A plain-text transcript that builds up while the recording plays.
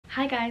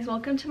Hi guys,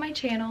 welcome to my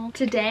channel.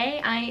 Today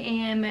I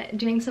am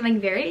doing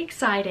something very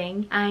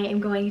exciting. I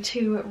am going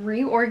to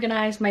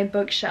reorganize my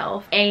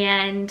bookshelf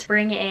and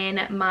bring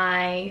in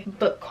my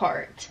book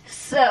cart.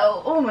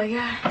 So, oh my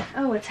god,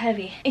 oh it's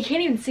heavy. I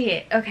can't even see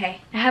it. Okay,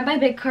 I have my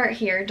big cart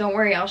here. Don't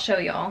worry, I'll show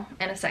y'all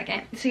in a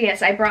second. So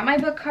yes, I brought my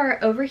book cart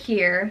over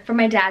here from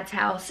my dad's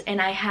house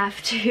and I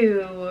have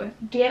to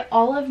get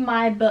all of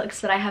my books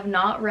that I have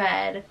not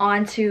read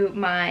onto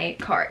my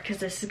cart because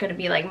this is going to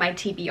be like my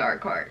TBR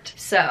cart.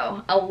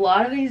 So a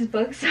lot of these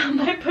books on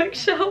my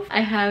bookshelf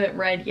I haven't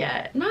read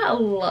yet. Not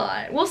a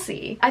lot, we'll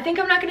see. I think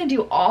I'm not gonna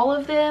do all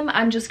of them.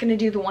 I'm just gonna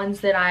do the ones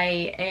that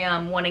I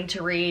am wanting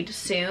to read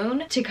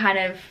soon to kind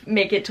of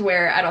make it to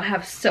where I don't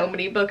have so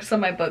many books on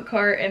my book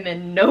cart and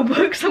then no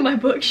books on my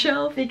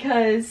bookshelf,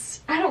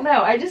 because I don't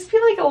know, I just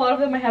feel like a lot of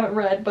them I haven't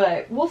read,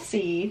 but we'll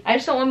see. I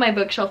just don't want my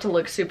bookshelf to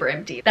look super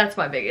empty. That's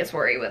my biggest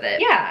worry with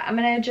it. Yeah, I'm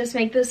gonna just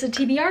make this a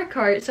TBR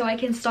cart so I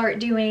can start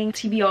doing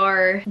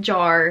TBR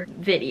jar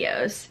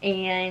videos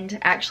and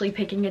actually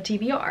picking a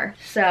TBR.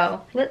 So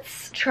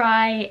let's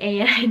try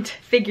and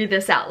figure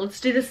this out.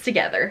 Let's do this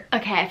together.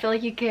 Okay, I feel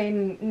like you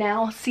can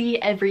now see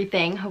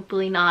everything,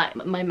 hopefully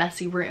not my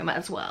messy room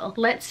as well.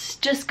 Let's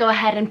just go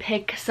ahead and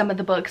pick some of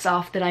the books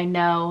off that I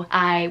know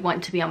I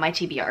want to be on my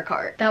TBR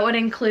cart. That would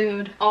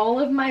include all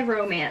of my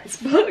romance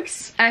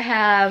books. I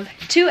have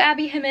 2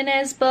 Abby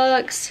Jimenez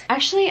books.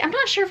 Actually, I'm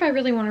not sure if I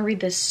really want to read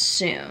this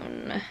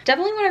soon.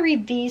 Definitely want to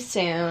read these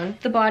soon.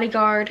 The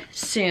Bodyguard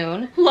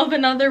soon. Love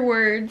in Other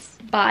Words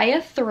by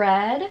a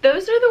Thread.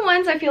 Those are the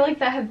ones I feel like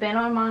that have been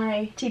on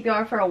my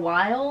TBR for a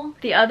while.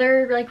 The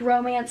other like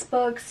romance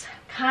books,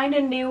 kind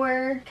of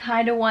newer,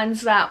 kind of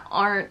ones that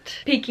aren't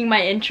piquing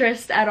my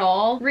interest at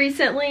all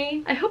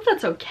recently. I hope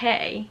that's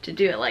okay to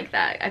do it like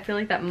that. I feel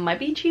like that might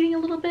be cheating a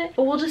little bit,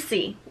 but we'll just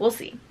see. We'll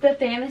see. The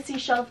fantasy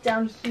shelf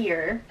down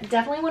here. I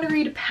definitely want to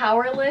read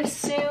Powerless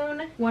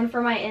soon. One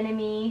for My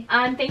Enemy.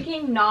 I'm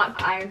thinking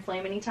not Iron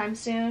Flame anytime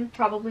soon.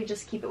 Probably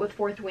just keep it with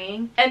Fourth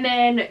Wing. And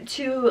then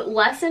to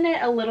lessen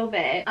it a little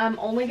bit, I'm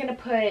only going to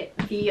put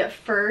the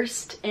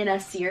first in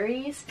a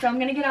series. So I'm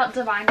going to get out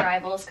Divine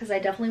Rivals because I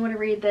definitely want to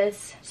read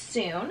this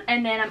soon.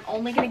 And then I'm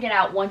only gonna get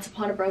out Once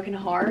Upon a Broken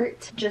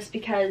Heart just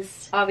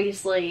because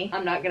obviously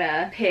I'm not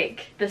gonna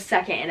pick the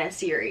second in a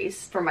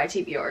series for my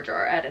TBR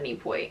jar at any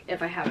point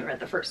if I haven't read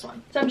the first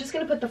one. So I'm just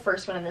gonna put the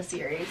first one in the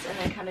series and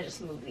then kind of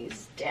just move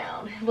these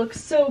down. It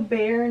looks so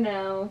bare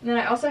now. And then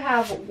I also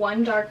have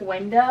One Dark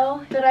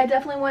Window that I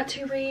definitely want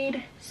to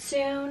read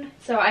soon.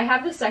 So I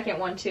have the second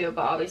one too,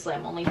 but obviously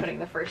I'm only putting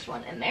the first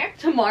one in there.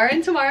 Tomorrow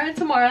and Tomorrow and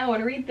Tomorrow. I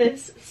want to read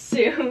this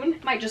soon.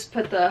 Might just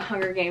put the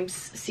Hunger Games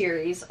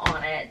series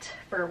on it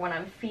for when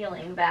I'm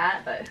feeling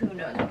that, but who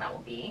knows when that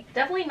will be.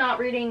 Definitely not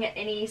reading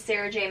any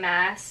Sarah J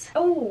Maas.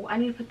 Oh, I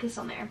need to put this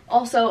on there.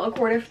 Also, A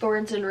Court of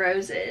Thorns and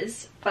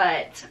Roses,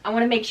 but I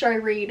want to make sure I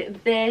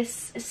read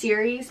this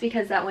series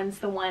because that one's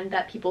the one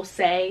that people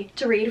say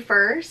to read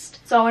first.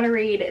 So I want to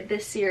read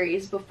this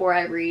series before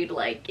I read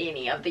like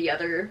any of the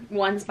other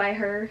ones by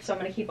her. So I'm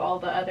going to keep all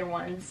the other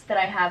ones that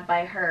I have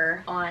by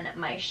her on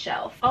my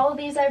shelf. All of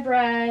these I've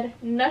read.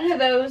 None of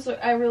those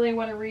I really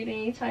want to read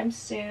anytime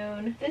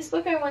soon. This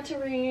book I want to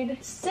read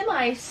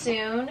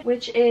semi-soon,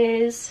 which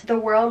is The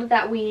World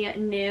That We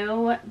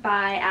Knew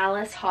by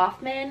Alice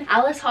Hoffman.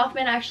 Alice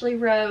Hoffman actually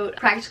wrote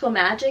Practical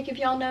Magic, if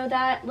y'all know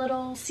that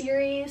little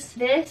series.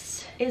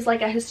 This is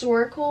like a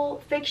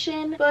historical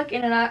fiction book,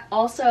 and it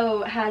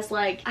also has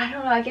like, I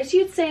don't know, I guess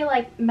you'd say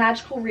like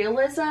magical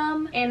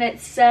realism, and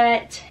it's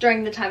set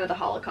during the time of the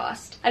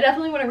Holocaust. I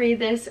definitely want to read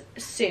this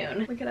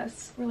soon. Look at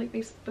us, we're like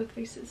both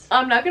faces.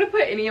 I'm not gonna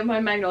put any of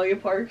my Magnolia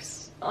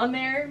Parks on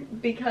there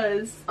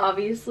because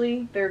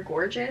obviously they're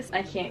gorgeous.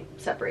 I can't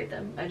separate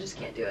them. I just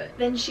can't do it.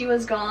 Then She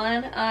Was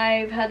Gone.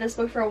 I've had this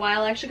book for a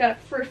while. I actually got it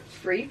for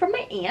free from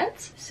my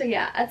aunt. So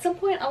yeah, at some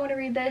point I want to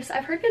read this.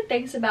 I've heard good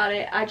things about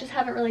it. I just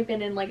haven't really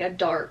been in like a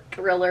dark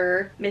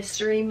thriller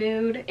mystery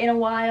mood in a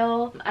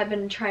while. I've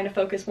been trying to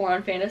focus more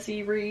on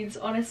fantasy reads,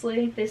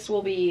 honestly. This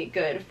will be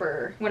good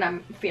for when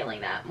I'm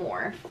feeling that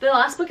more. The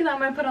last book that I'm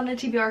going to put on the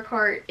TBR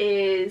cart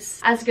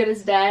is As Good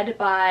as Dead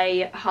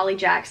by Holly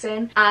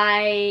Jackson.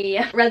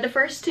 I read the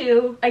first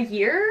 2 a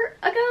year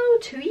ago,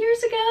 2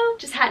 years ago,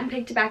 just hadn't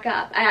picked it back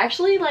up. I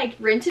actually like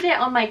rented it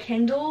on my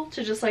Kindle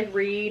to just like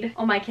read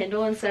on my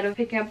Kindle instead of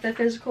picking up the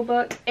physical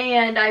book,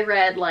 and I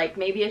read like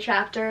maybe a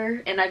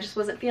chapter and I just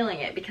wasn't feeling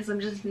it because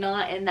I'm just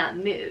not in that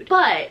mood.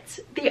 But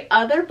the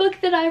other book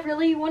that I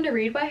really want to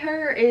read by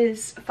her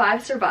is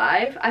Five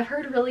Survive. I've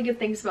heard really good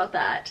things about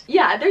that.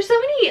 Yeah, there's so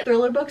many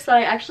thriller books that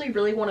I actually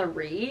really want to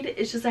read.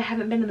 It's just I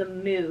haven't been in the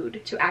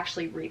mood to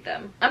actually read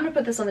them. I'm gonna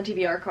put this on the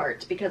TBR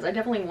cart because I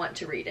definitely want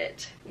to read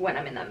it when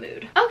I'm in that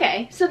mood.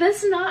 Okay, so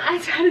this is not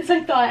as bad as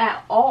I thought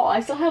at all. I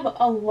still have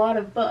a lot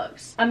of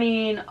books. I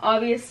mean,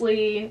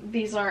 obviously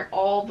these aren't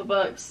all the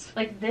books.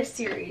 Like this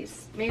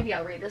series, maybe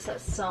I'll read this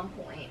at some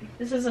point.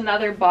 This is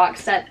another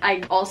box set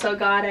I also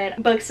got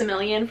at Books A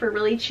Million for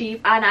really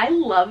cheap, and I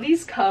love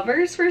these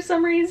covers for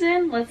some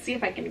reason. Let's see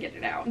if I can get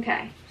it out.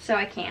 Okay, so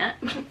I can't.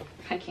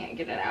 I can't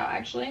get it out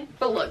actually.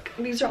 But look,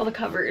 these are all the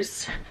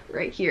covers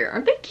right here.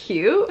 Aren't they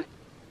cute?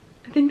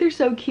 I think they're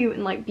so cute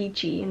and like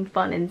beachy and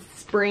fun and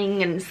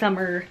spring and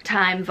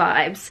summertime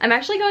vibes. I'm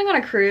actually going on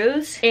a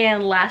cruise,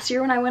 and last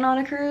year when I went on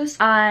a cruise,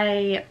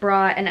 I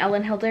brought an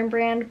Ellen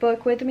Hildenbrand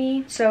book with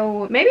me.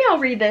 So maybe I'll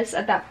read this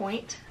at that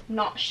point.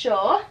 Not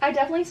sure. I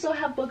definitely still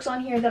have books on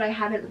here that I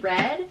haven't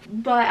read,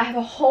 but I have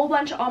a whole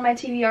bunch on my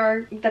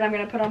TBR that I'm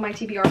gonna put on my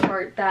TBR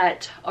cart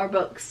that are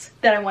books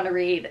that I want to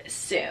read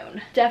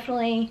soon.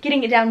 Definitely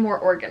getting it down more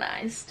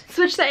organized.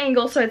 Switch the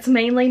angle so it's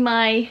mainly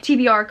my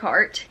TBR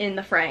cart in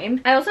the frame.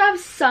 I also have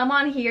some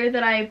on here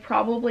that I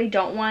probably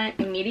don't want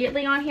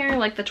immediately on here,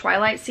 like the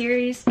Twilight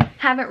series.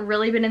 Haven't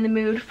really been in the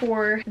mood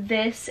for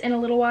this in a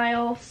little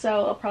while,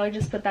 so I'll probably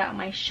just put that on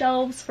my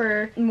shelves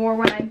for more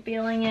when I'm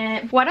feeling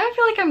it. Why do I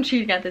feel like I'm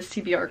cheating at this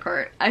TBR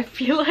cart? I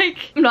feel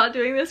like I'm not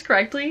doing this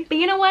correctly, but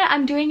you know what?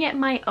 I'm doing it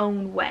my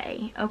own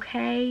way,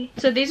 okay?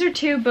 So these are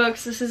two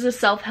books. This is a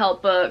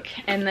self-help book,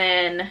 and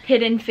then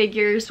Hidden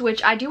Figures,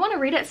 which I do want to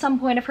read at some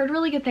point. I've heard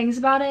really good things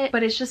about it,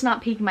 but it's just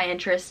not piqued my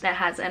interest, and it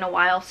has in a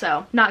while,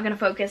 so not gonna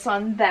focus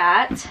on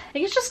that. I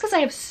think it's just because I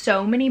have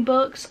so many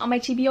books on my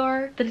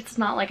TBR that it's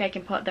not like I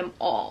can put them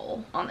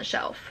all on the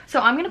shelf.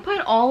 So I'm gonna put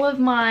all of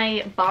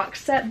my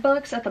box set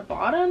books at the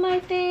bottom,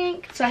 I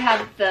think. So I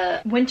have the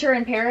Winter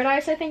in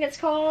Paradise, I think it's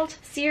called,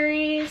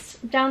 series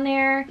down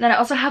there. Then I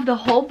also have the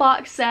whole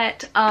box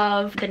set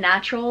of the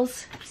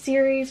Naturals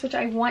series, which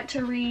I want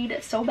to read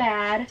so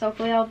bad. So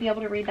hopefully I'll be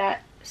able to read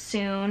that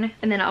soon.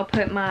 And then I'll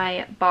put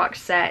my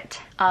box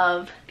set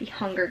of the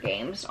Hunger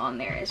Games on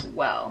there as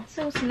well.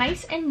 So it's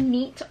nice and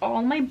neat,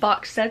 all my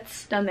box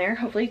sets down there.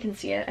 Hopefully you can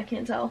see it. I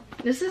can't tell.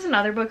 This is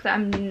another book that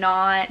I'm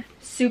not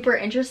super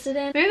interested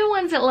in. Maybe the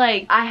ones that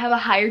like I have a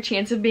higher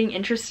chance of being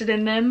interested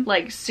in them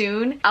like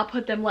soon. I'll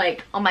put them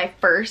like on my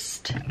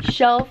first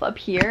shelf up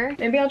here.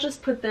 Maybe I'll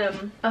just put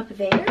them up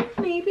there,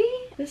 maybe?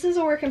 This is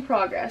a work in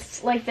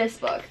progress. Like this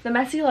book, The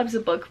Messy Loves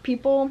a Book,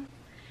 people.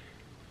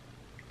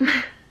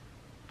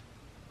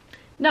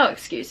 No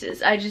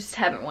excuses, I just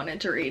haven't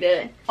wanted to read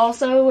it.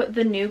 Also,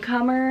 The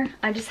Newcomer,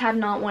 I just have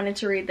not wanted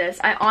to read this.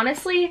 I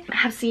honestly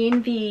have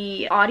seen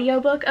the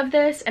audiobook of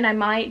this, and I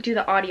might do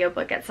the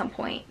audiobook at some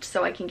point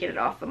so I can get it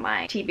off of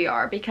my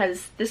TBR,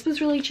 because this was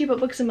really cheap at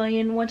Books A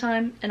Million one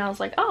time, and I was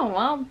like, oh, well,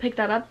 I'll pick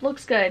that up,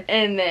 looks good.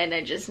 And then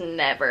I just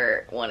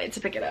never wanted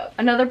to pick it up.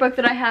 Another book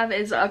that I have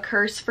is A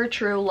Curse for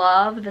True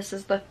Love. This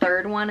is the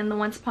third one in the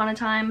Once Upon a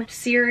Time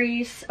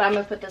series, but I'm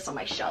gonna put this on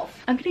my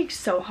shelf. I'm getting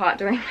so hot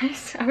during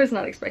this. I was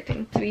not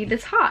expecting to be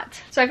this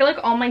hot. So I feel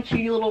like all my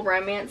cute little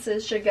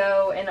romances should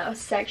go in a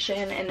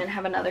section, and then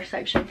have another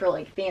section for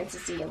like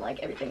fantasy and like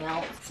everything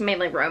else. It's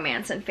mainly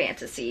romance and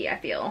fantasy, I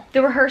feel.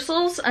 The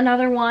Rehearsals,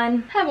 another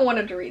one. I haven't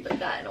wanted to read like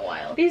that in a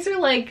while. These are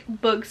like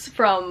books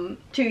from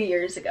 2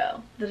 years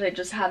ago that I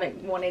just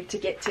haven't wanted to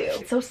get to.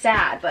 It's so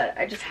sad, but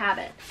I just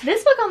haven't.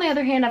 This book, on the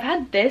other hand, I've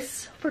had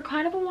this for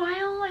kind of a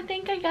while. I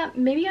think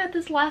maybe I got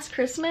this last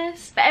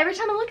Christmas. But every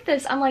time I look at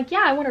this, I'm like,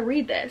 yeah, I want to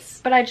read this.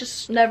 But I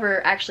just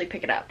never actually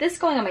pick it up. This is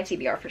going on my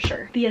TBR for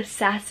sure. The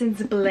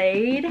Assassin's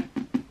Blade.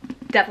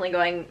 Definitely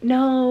going,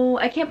 no,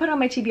 I can't put it on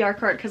my TBR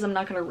cart because I'm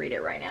not going to read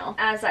it right now.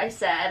 As I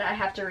said, I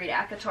have to read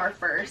ACOTAR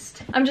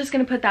first. I'm just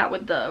going to put that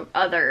with the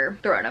other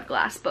Throne of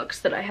Glass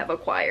books that I have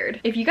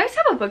acquired. If you guys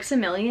have a Books A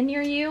Million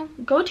near you,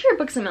 go to your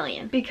Books A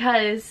Million,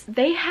 because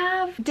they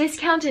have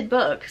discounted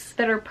books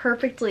that are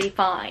perfectly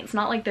fine. It's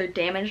not like they're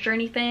damaged or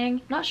anything.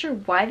 I'm not sure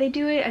why they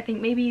do it. I think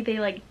maybe they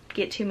like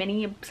get too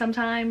many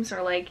sometimes,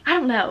 or like, I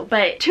don't know,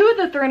 but 2 of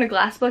the Throne of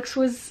Glass books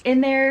was in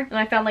there, and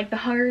I found like the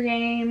Hunger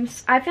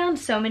Games. I found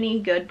so many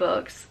good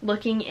books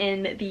looking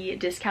in the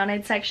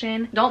discounted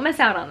section. Don't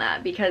miss out on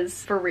that,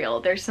 because for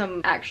real, there's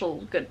some actual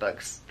good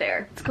books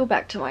there. Let's go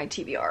back to my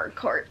TBR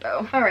cart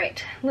though. All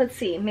right, let's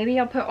see, maybe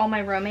I'll put all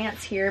my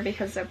romance here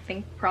because I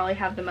think probably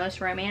have the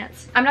most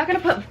romance. I'm not gonna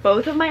put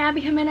both of my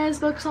Abby Jimenez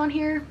books on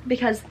here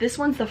because this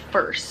one's the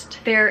first.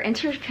 They're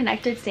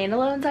interconnected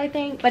standalones, I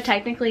think, but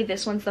technically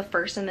this one's the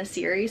first in the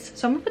series,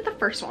 so I'm gonna put the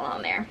first one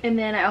on there. And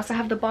then I also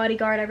have The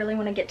Bodyguard. I really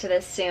want to get to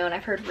this soon.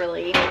 I've heard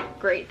really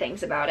great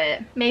things about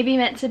it. Maybe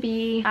Meant to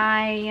Be.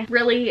 I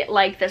really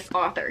like this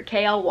author,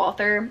 K.L.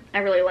 Walther. I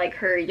really like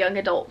her young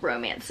adult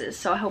romances,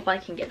 so I hope I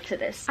can get to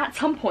this at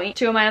some point.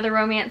 2 of my other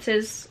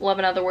romances, Love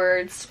in Other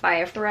Words, By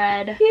a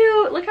Thread.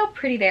 Cute, look how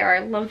pretty they are. I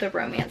love the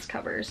romance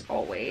covers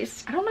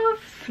always. I don't know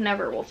if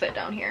Never will fit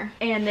down here.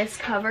 And this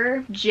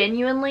cover,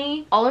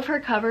 genuinely, all of her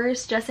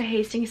covers, Jessa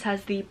Hastings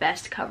has the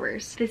best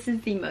covers. This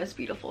is the most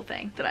beautiful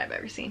thing that I've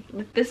ever seen.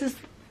 This is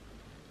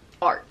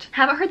art.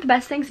 Haven't heard the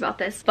best things about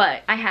this,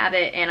 but I have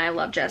it and I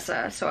love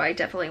Jessa, so I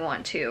definitely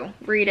want to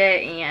read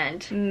it,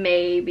 and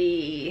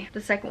maybe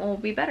the second one will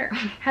be better.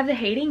 Have The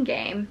Hating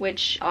Game,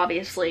 which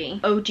obviously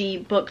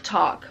OG book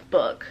talk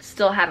book.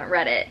 Still haven't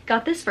read it.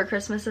 Got this for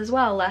Christmas as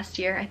well last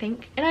year, I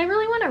think, and I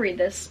really want to read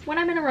this. When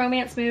I'm in a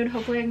romance mood,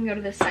 hopefully I can go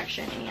to this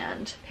section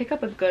and pick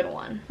up a good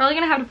one. Probably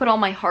gonna have to put all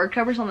my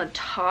hardcovers on the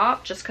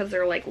top just because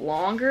they're like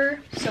longer.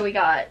 So we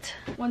got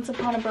Once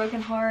Upon a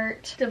Broken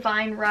Heart,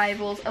 Divine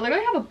Rivals. I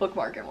literally have a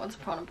bookmark in Once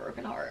Once Upon a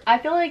Broken Heart. I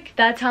feel like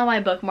that's how my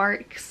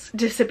bookmarks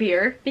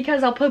disappear,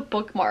 because I'll put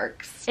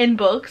bookmarks in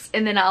books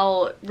and then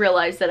I'll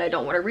realize that I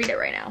don't want to read it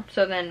right now.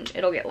 So then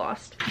it'll get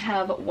lost. I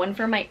have One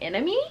for My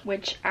Enemy,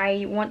 which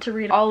I want to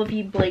read all of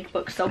you Blake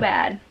books so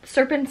bad.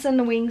 Serpents and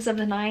the Wings of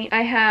the Night.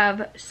 I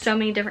have so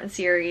many different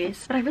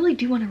series, but I really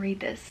do want to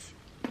read this.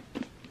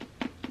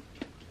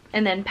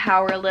 And then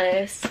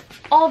Powerless,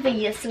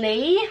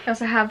 obviously. I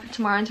also have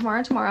Tomorrow and Tomorrow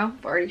and Tomorrow.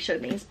 I've already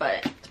showed these,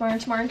 but Tomorrow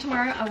and Tomorrow and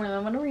Tomorrow. I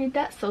really want to read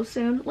that so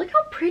soon. Look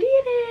how pretty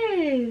it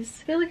is.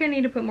 I feel like I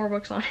need to put more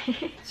books on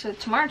it. So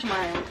Tomorrow and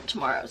Tomorrow and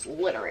Tomorrow's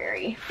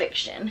literary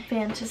fiction.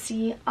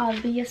 Fantasy,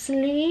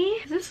 obviously.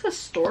 Is this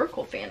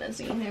historical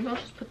fantasy? Maybe I'll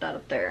just put that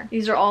up there.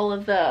 These are all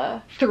of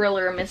the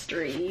thriller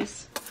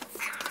mysteries.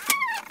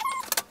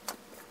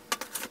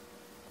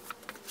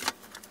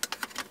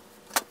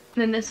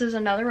 Then this is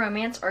another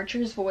romance,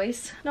 Archer's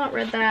Voice. Not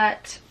read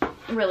that.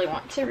 Really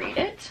want to read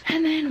it.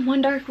 And then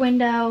One Dark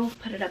Window.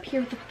 Put it up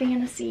here with the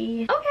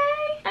fantasy. Okay.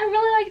 I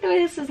really like the way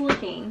this is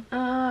looking.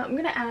 I'm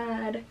gonna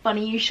add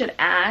Funny You Should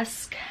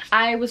Ask.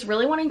 I was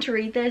really wanting to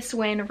read this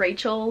when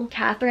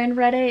Catherine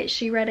read it.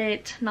 She read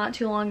it not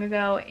too long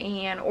ago,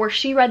 or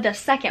she read the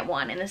second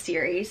one in the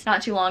series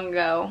not too long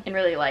ago and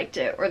really liked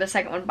it, or the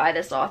second one by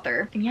this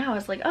author. And yeah, I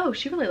was like, oh,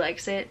 she really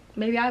likes it.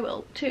 Maybe I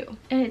will too.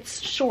 And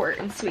it's short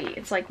and sweet.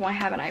 It's like, why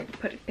haven't I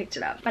picked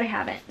it up? But I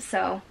haven't,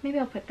 so maybe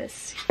I'll put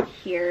this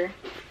here.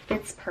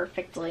 Fits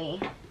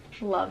perfectly.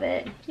 Love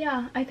it.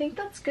 Yeah, I think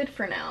that's good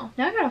for now.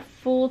 Now I got a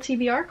full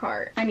TBR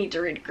cart. I need to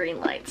read Green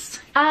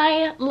Lights.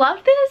 I love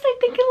this. I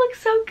think it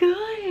looks so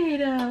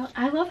good.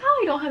 I love how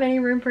I don't have any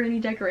room for any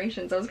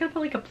decorations. I was gonna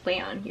put like a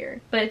plant on here,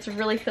 but it's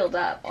really filled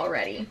up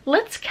already.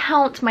 Let's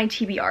count my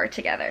TBR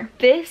together.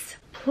 This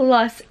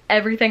plus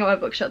everything on my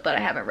bookshelf that I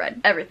haven't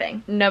read.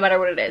 Everything. No matter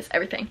what it is.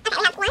 Everything. Okay,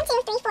 I have 1, 2,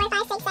 3, 4,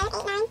 5, 6, 7,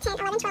 8, 9, 10,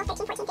 11, 12,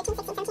 13, 14, 15,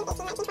 16,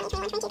 17,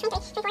 18, 19, 20, 21, 22,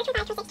 23, 24,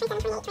 25, 26,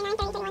 27, 28, 29,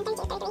 30, 31,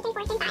 32, 33,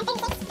 34, 35,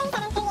 36,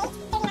 37, 38,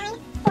 39,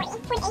 40,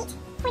 48,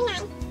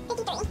 49,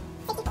 53,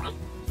 64,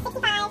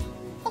 65,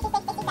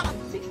 66,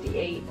 67,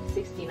 68,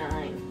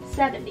 69,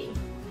 70.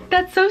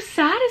 That's so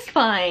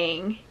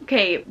satisfying.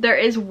 Okay, there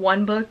is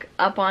one book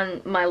up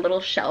on my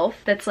little shelf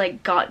that's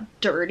like got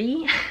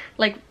dirty.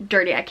 Like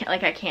dirty, I can't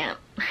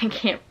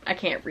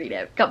read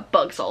it. Got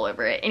bugs all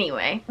over it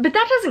anyway. But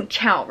that doesn't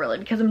count really,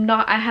 because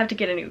I have to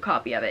get a new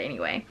copy of it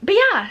anyway. But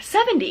yeah,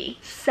 70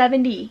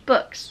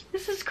 books.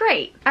 This is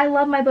great. I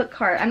love my book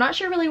cart. I'm not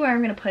sure really where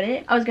I'm gonna put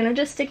it. I was gonna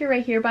just stick it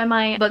right here by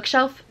my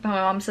bookshelf, but my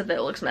mom said that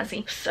it looks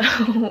messy.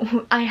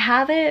 So I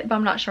have it, but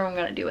I'm not sure what I'm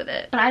gonna do with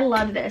it. But I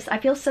love this. I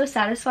feel so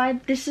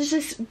satisfied. This is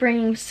just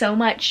bringing so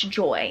much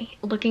joy,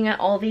 looking at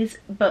all these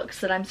books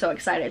that I'm so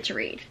excited to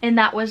read. And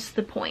that was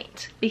the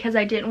point, because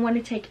I didn't want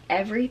to take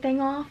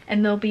everything off,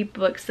 and there'll be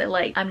books that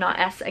like I'm not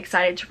as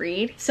excited to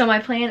read. So my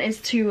plan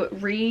is to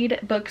read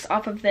books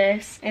off of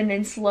this and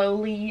then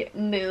slowly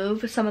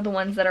move some of the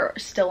ones that are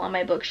still on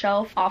my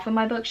bookshelf off of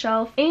my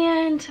bookshelf.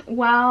 And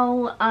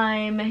while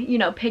I'm, you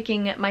know,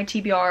 picking my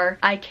TBR,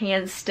 I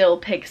can still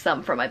pick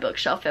some from my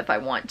bookshelf if I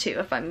want to,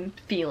 if I'm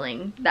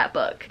feeling that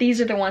book.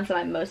 These are the ones that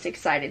I'm most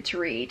excited to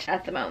read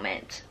at the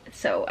moment.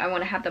 So I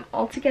want to have them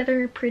all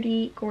together,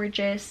 pretty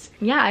gorgeous.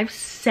 Yeah, I have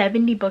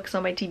 70 books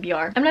on my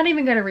TBR. I'm not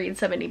even going to read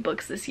 70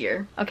 books this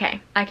year.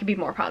 Okay, I could be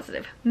more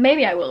positive.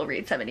 Maybe I will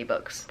read 70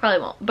 books. Probably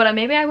won't, but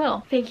maybe I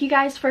will. Thank you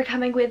guys for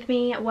coming with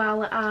me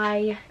while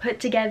I put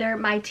together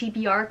my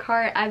TBR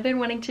cart. I've been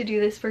wanting to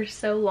do this for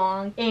so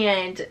long,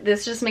 and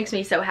this just makes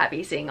me so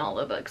happy seeing all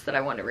the books that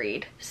I want to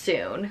read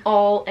soon,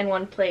 all in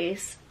one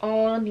place,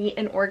 all neat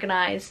and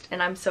organized,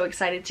 and I'm so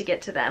excited to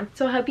get to them.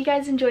 So I hope you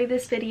guys enjoyed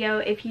this video.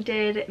 If you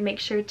did, make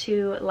sure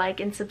to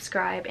like and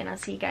subscribe, and I'll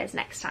see you guys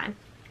next time.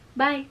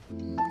 Bye!